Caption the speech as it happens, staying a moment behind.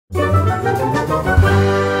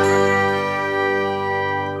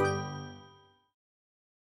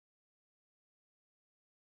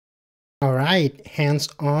Alright,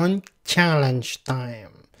 hands-on challenge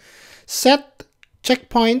time. Set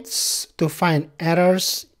checkpoints to find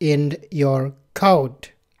errors in your code.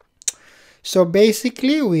 So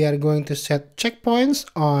basically, we are going to set checkpoints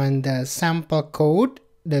on the sample code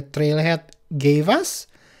that Trailhead gave us.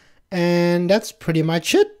 And that's pretty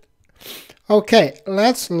much it. Okay,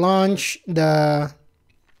 let's launch the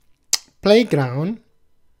playground.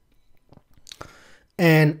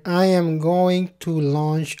 And I am going to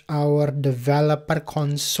launch our developer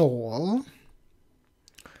console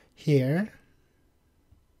here.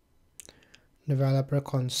 Developer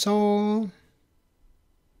console.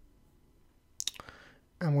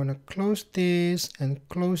 I'm going to close this and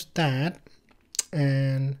close that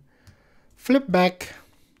and flip back.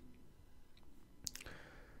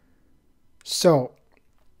 So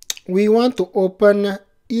we want to open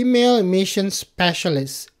email mission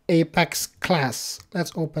specialist Apex class.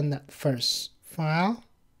 Let's open that first. File,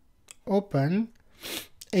 open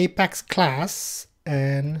Apex class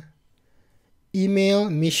and email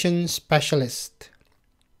mission specialist.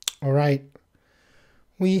 All right,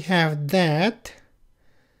 we have that.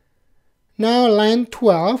 Now line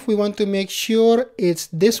 12, we want to make sure it's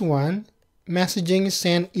this one, messaging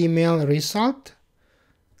send email result.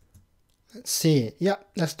 Let's see. Yeah,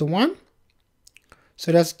 that's the one.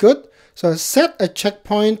 So that's good. So set a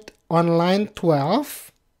checkpoint on line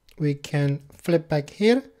 12. We can flip back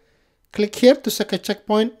here. Click here to set a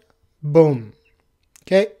checkpoint. Boom.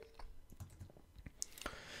 Okay.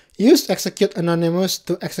 Use execute anonymous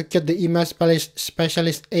to execute the email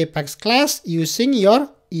specialist Apex class using your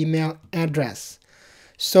email address.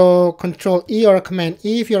 So Control E or Command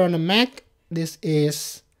E if you're on a Mac. This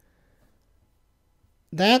is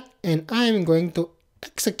that, and I'm going to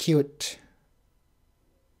execute.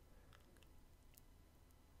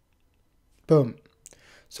 Boom.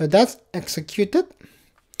 So that's executed.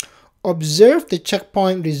 Observe the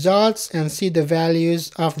checkpoint results and see the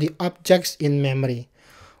values of the objects in memory.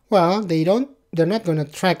 Well, they're not going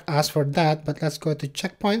to track us for that, but let's go to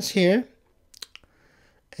checkpoints here.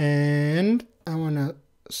 And I want to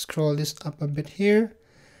scroll this up a bit here.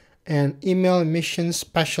 And email mission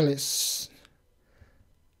specialists.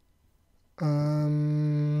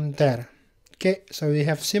 There. Okay, so we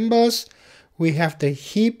have symbols. We have the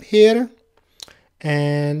heap here.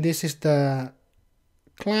 And this is the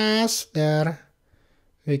class there.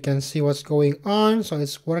 We can see what's going on. So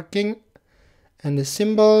it's working. And the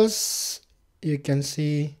symbols, you can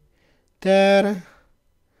see there.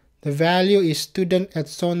 The value is student at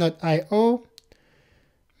zone.io.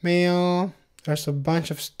 Mail. There's a bunch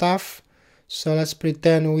of stuff. So let's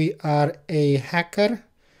pretend we are a hacker.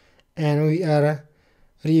 And we are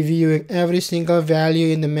reviewing every single value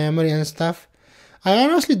in the memory and stuff. I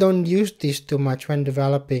honestly don't use this too much when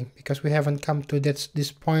developing because we haven't come to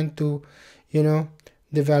this point to, you know,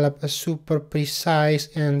 develop a super precise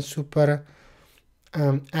and super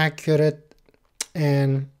accurate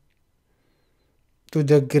and to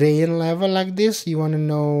the grain level like this. You want to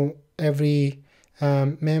know every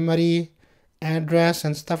memory address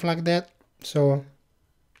and stuff like that. So,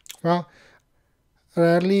 well,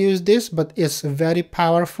 rarely use this, but it's very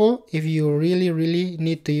powerful if you really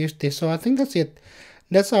need to use this. So I think that's it.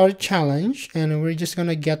 That's our challenge, and we're just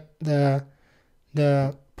gonna get the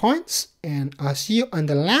points, and I'll see you on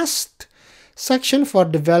the last section for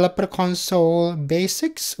developer console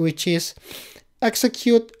basics, which is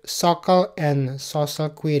execute SOQL and social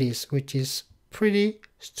queries, which is pretty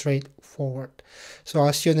straightforward. So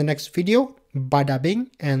I'll see you in the next video. Bada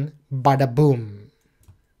bing and bada boom.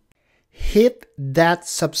 Hit that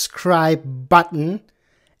subscribe button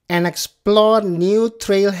and explore new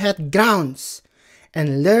Trailhead grounds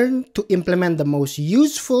and learn to implement the most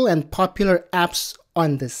useful and popular apps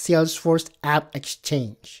on the Salesforce App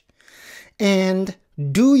Exchange. And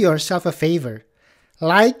do yourself a favor,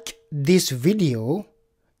 like this video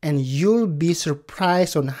and you'll be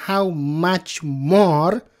surprised on how much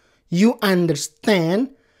more you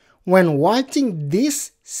understand when watching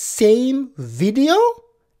this same video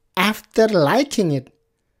after liking it.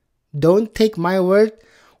 Don't take my word.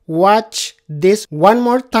 Watch this one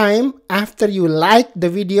more time after you like the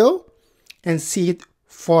video and see it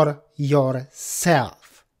for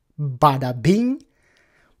yourself. Bada bing,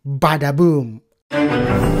 bada boom.